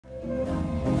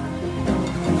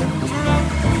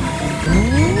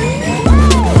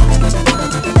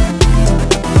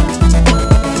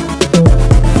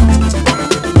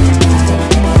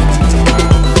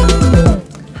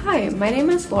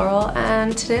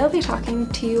today I'll be talking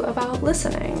to you about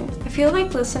listening. I feel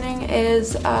like listening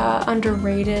is an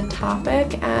underrated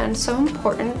topic and so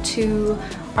important to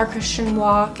our Christian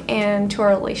walk and to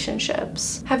our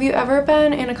relationships. Have you ever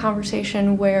been in a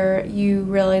conversation where you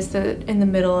realize that in the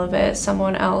middle of it,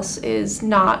 someone else is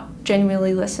not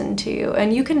genuinely listening to you?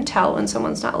 And you can tell when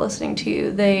someone's not listening to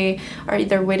you. They are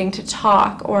either waiting to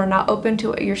talk or not open to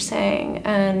what you're saying.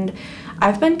 And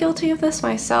I've been guilty of this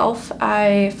myself.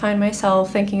 I find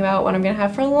myself thinking about what I'm gonna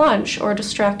have for lunch or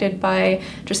distracted by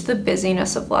just the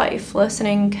busyness of life.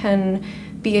 Listening can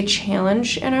be a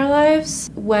challenge in our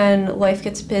lives when life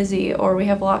gets busy or we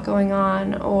have a lot going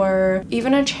on, or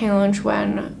even a challenge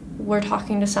when we're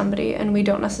talking to somebody and we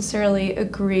don't necessarily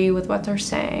agree with what they're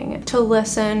saying. To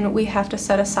listen, we have to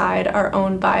set aside our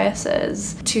own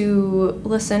biases. To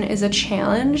listen is a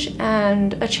challenge,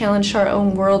 and a challenge to our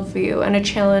own worldview, and a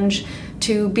challenge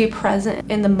to be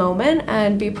present in the moment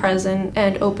and be present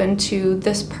and open to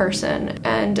this person,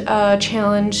 and a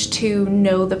challenge to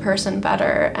know the person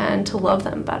better and to love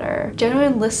them better.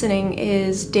 Genuine listening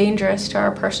is dangerous to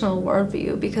our personal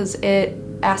worldview because it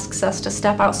asks us to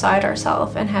step outside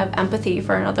ourselves and have empathy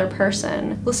for another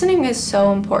person. Listening is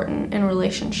so important in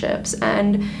relationships,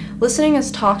 and listening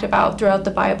is talked about throughout the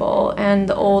Bible and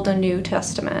the Old and New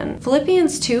Testament.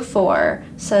 Philippians 2:4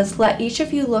 says, "Let each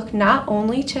of you look not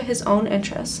only to his own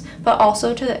interests, but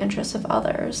also to the interests of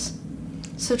others."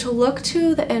 So to look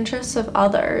to the interests of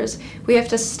others, we have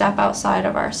to step outside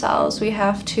of ourselves. We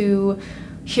have to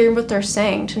hear what they're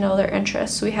saying to know their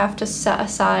interests. We have to set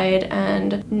aside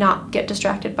and not get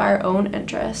distracted by our own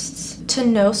interests. To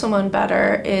know someone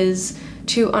better is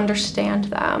to understand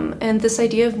them. And this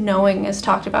idea of knowing is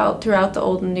talked about throughout the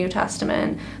Old and New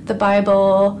Testament. The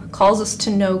Bible calls us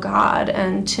to know God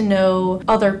and to know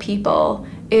other people.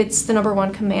 It's the number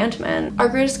one commandment. Our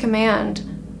greatest command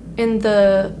in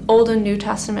the Old and New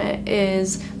Testament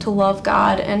is to love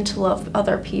God and to love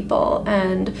other people.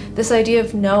 And this idea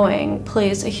of knowing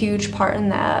plays a huge part in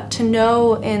that. To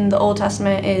know in the Old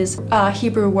Testament is a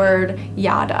Hebrew word,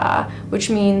 yada, which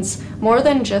means more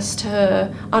than just to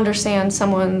understand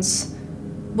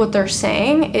what they're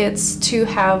saying, it's to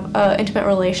have an intimate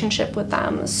relationship with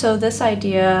them. So this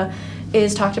idea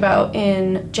is talked about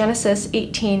in Genesis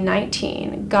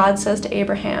 18:19. God says to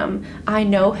Abraham, "I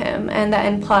know him," and that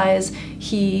implies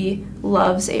he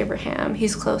loves Abraham.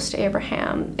 He's close to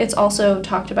Abraham. It's also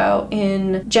talked about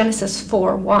in Genesis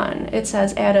 4:1. It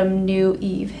says Adam knew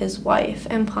Eve, his wife,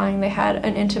 implying they had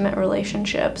an intimate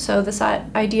relationship. So this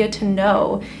idea to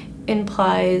know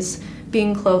implies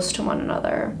being close to one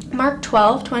another. Mark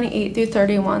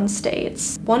 12:28-31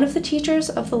 states, "One of the teachers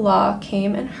of the law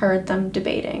came and heard them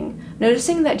debating.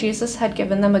 Noticing that Jesus had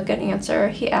given them a good answer,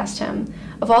 he asked him,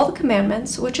 'Of all the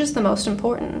commandments, which is the most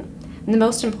important?' And the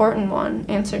most important one,"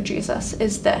 answered Jesus,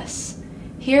 "is this: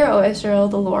 'Hear, O Israel,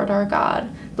 the Lord our God,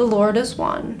 the Lord is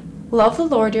one. Love the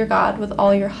Lord your God with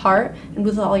all your heart and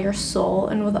with all your soul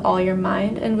and with all your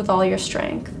mind and with all your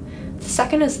strength. The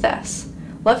second is this: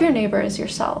 love your neighbor as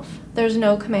yourself. There's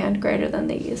no command greater than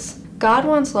these.'" God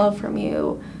wants love from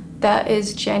you that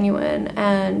is genuine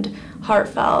and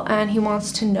heartfelt, and he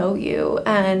wants to know you.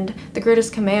 And the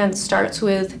greatest command starts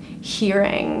with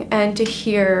hearing, and to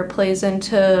hear plays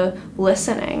into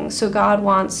listening. So God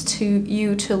wants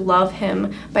you to love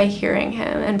him by hearing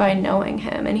him and by knowing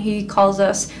him. And he calls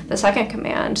us, the second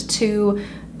command, to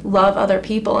love other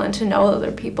people and to know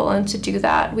other people, and to do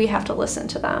that we have to listen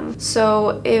to them.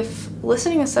 So if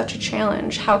listening is such a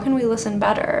challenge, how can we listen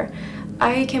better?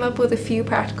 I came up with a few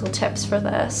practical tips for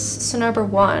this. So number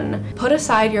one, put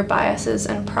aside your biases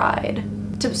and pride.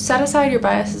 To set aside your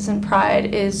biases and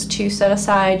pride is to set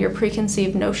aside your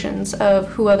preconceived notions of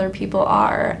who other people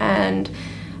are and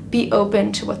be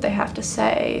open to what they have to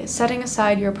say. Setting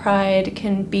aside your pride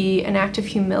can be an act of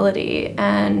humility,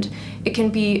 and it can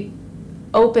be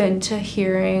open to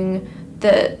hearing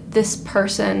that this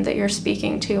person that you're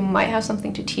speaking to might have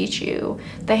something to teach you.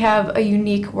 They have a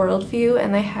unique worldview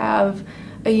and they have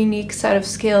a unique set of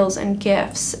skills and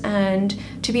gifts, and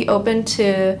to be open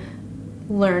to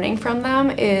learning from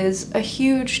them is a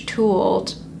huge tool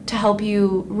to help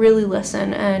you really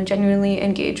listen and genuinely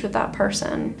engage with that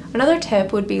person. Another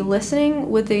tip would be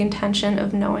listening with the intention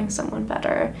of knowing someone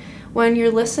better. When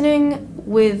you're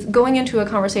going into a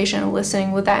conversation and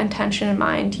listening with that intention in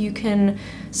mind, you can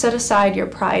set aside your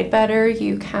pride better.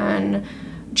 You can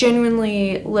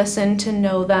genuinely listen to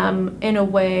know them in a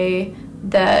way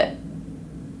that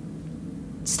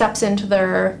steps into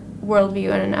their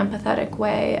worldview in an empathetic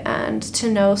way. And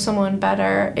to know someone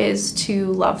better is to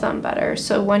love them better.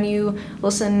 So when you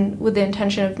listen with the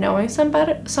intention of knowing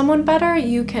someone better,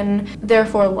 you can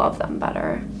therefore love them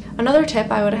better. Another tip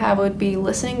I would have would be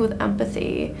listening with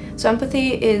empathy. So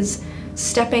empathy is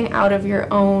stepping out of your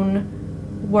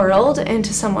own world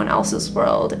into someone else's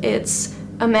world. It's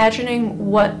imagining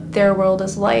what their world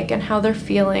is like and how they're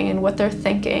feeling and what they're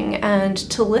thinking. And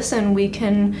to listen, we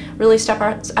can really step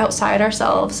outside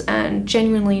ourselves and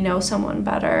genuinely know someone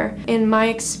better. In my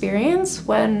experience,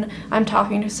 when I'm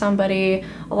talking to somebody,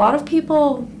 a lot of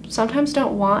people sometimes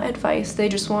don't want advice. They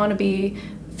just want to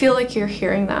feel like you're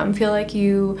hearing them, feel like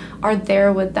you are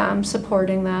there with them,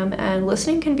 supporting them. And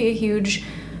listening can be a huge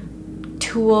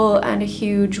tool and a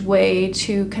huge way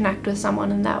to connect with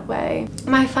someone in that way.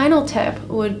 My final tip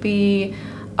would be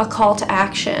a call to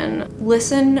action.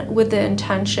 Listen with the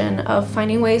intention of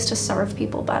finding ways to serve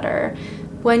people better.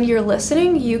 When you're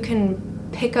listening, you can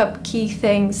pick up key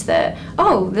things that,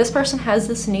 oh, this person has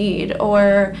this need,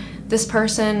 or this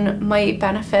person might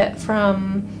benefit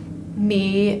from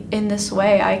me in this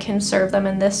way. I can serve them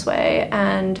in this way.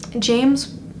 And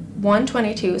James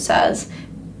 1:22 says,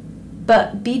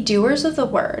 "But be doers of the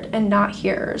word and not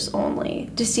hearers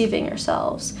only, deceiving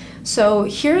yourselves." So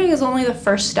hearing is only the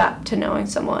first step to knowing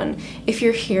someone. If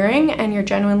you're hearing and you're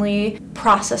genuinely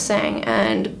processing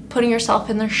and putting yourself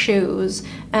in their shoes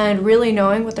and really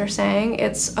knowing what they're saying,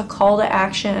 it's a call to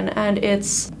action, and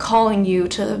it's calling you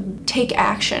to take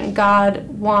action. God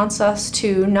wants us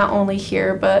to not only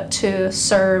hear, but to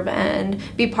serve and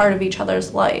be part of each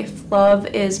other's life. Love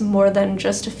is more than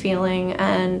just a feeling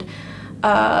and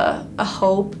a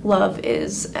hope. Love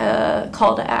is a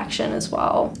call to action as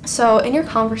well. So in your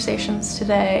conversations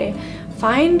today,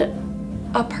 find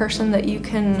a person that you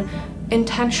can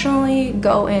intentionally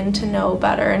go in to know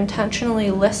better,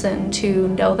 intentionally listen to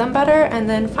know them better, and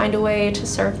then find a way to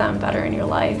serve them better in your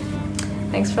life.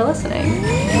 Thanks for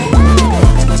listening.